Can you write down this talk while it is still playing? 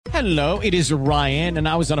Hello, it is Ryan, and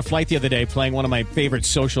I was on a flight the other day playing one of my favorite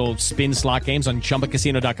social spin slot games on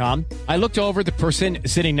ChumbaCasino.com. I looked over at the person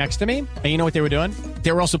sitting next to me, and you know what they were doing?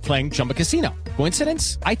 They were also playing Chumba Casino.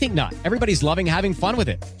 Coincidence? I think not. Everybody's loving having fun with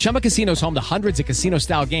it. Chumba Casino is home to hundreds of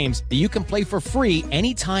casino-style games that you can play for free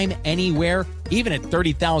anytime, anywhere, even at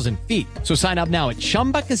 30,000 feet. So sign up now at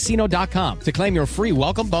ChumbaCasino.com to claim your free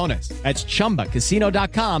welcome bonus. That's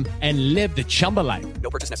ChumbaCasino.com and live the Chumba life. No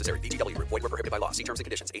purchase necessary. VGW. Void where prohibited by law. See terms and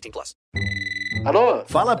conditions. 18+. Alô?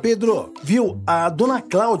 Fala, Pedro. Viu, a dona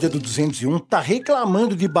Cláudia do 201 tá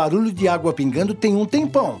reclamando de barulho de água pingando tem um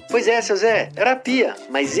tempão. Pois é, seu Zé, era a pia,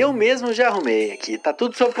 mas eu mesmo já arrumei aqui. Tá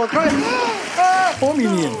tudo sob controle? Ô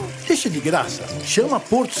menino, deixa de graça. Chama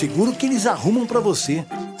Porto Seguro que eles arrumam pra você.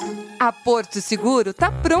 A Porto Seguro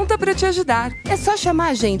tá pronta para te ajudar. É só chamar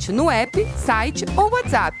a gente no app, site ou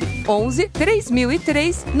WhatsApp. 11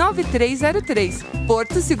 3003 9303.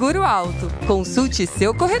 Porto Seguro Alto. Consulte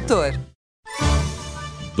seu corretor.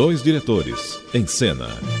 Dois diretores em cena.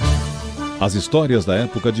 As histórias da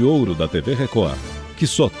época de ouro da TV Record, que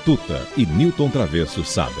só Tuta e Newton Travesso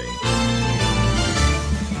sabem.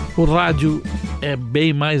 O rádio é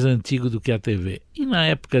bem mais antigo do que a TV. E na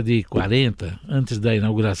época de 40, antes da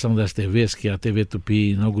inauguração das TVs, que a TV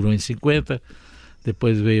Tupi inaugurou em 50,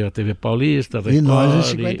 depois veio a TV Paulista, Record, e nós em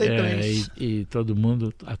 53. E todo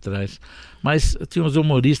mundo atrás. Mas tinha os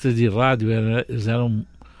humoristas de rádio, eles eram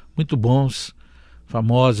muito bons,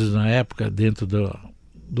 famosos na época, dentro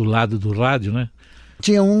do lado do rádio, né?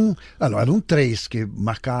 Tinha eram três que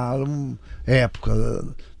marcaram época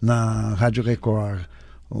na Rádio Record.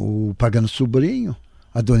 O Pagano Sobrinho,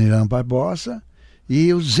 a Dona Irã Barbosa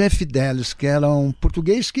e o Zé Fidelis, que era um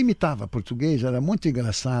português que imitava português, era muito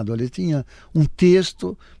engraçado. Ele tinha um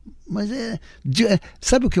texto, mas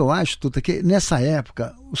sabe o que eu acho, Tuta? Que nessa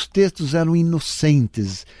época os textos eram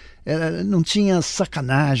inocentes, não tinha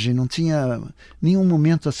sacanagem, não tinha nenhum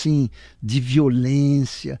momento assim de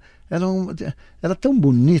violência. Era tão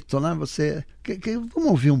bonito, né? Vamos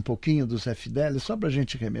ouvir um pouquinho do Zé Fidelis, só pra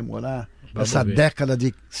gente rememorar essa década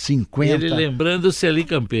de 50. Ele lembrando o Celi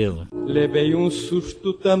Campelo. Levei um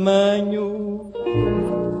susto tamanho,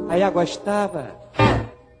 a água estava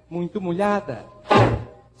muito molhada.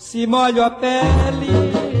 Se molho a pele,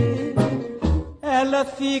 ela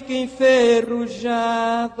fica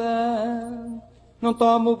enferrujada. Não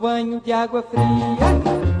tomo banho de água fria,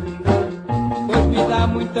 pois me dá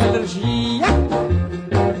muita alergia.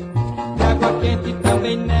 De água quente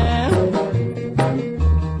também não,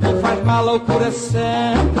 me faz mal ao coração.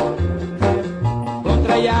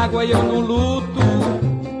 Contra a água eu não luto,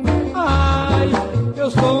 ai, eu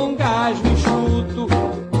sou um gajo enxuto.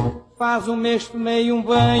 Faz um mês tomei um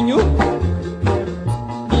banho,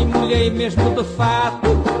 me molhei mesmo de fato.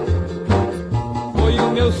 Foi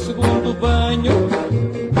o meu segundo banho,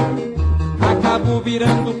 acabo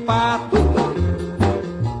virando pato.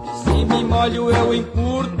 Se me molho eu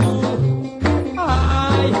encurto,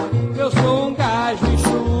 ai, eu sou um gajo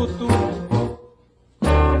enxuto.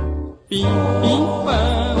 Pim, pim,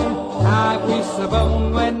 pão, água e sabão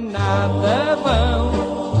não é nada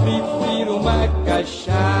bom. Prefiro uma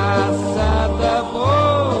cachaça da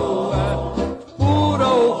boa, pura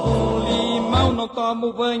ou com limão. Não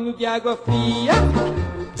tomo banho de água fria.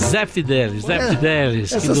 Zé Fidelis,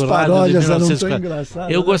 essas que do paródias rádio de eram tão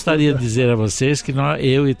engraçadas. Eu gostaria de dizer a vocês que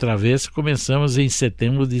eu e Travesso começamos em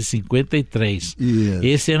setembro de 53. Yes.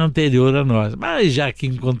 Esse ano anterior a nós. Mas já que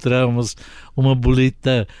encontramos uma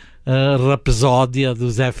bonita rapsódia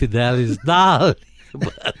do Zé Fidelis,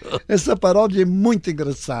 essa paródia é muito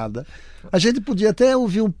engraçada. A gente podia até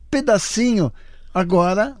ouvir um pedacinho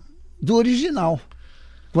agora do original.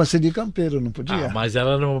 Com a Celi Campeiro, não podia? Mas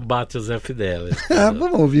ela não bate o Zé Fidelis.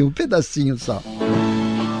 Vamos ouvir um pedacinho só.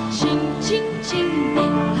 Tchim, tchim, tchim,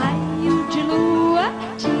 raio de lua,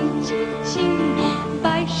 tchim, tchim, tchim,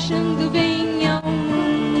 baixando bem ao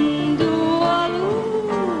mundo, ó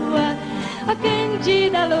lua, a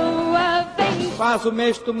cândida lua vem. Faz o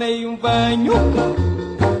mês tomei um banho,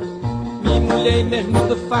 me molhei mesmo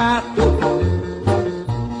de fato.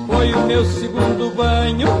 Foi o meu segundo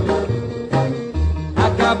banho,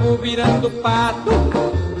 acabo virando pato.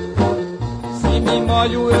 Se me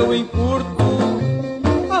molho eu encurto,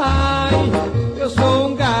 ai, eu sou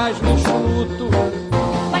um gajo enxuto.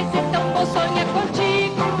 Vai ser tão bom sonhar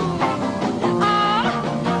contigo, ah,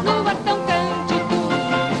 lua tão cândido.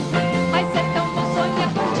 Vai ser tão bom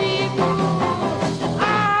sonhar contigo,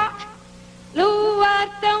 ah, lua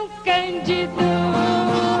tão cândido.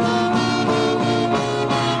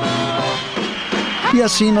 E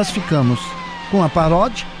assim nós ficamos com a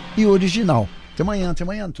paródia e o original. Até amanhã,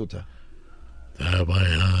 Tuta. Até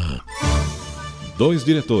amanhã. Dois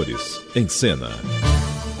diretores, em cena.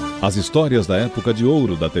 As histórias da época de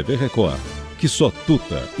ouro da TV Record, que só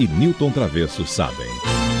Tuta e Newton Travesso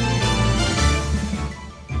sabem.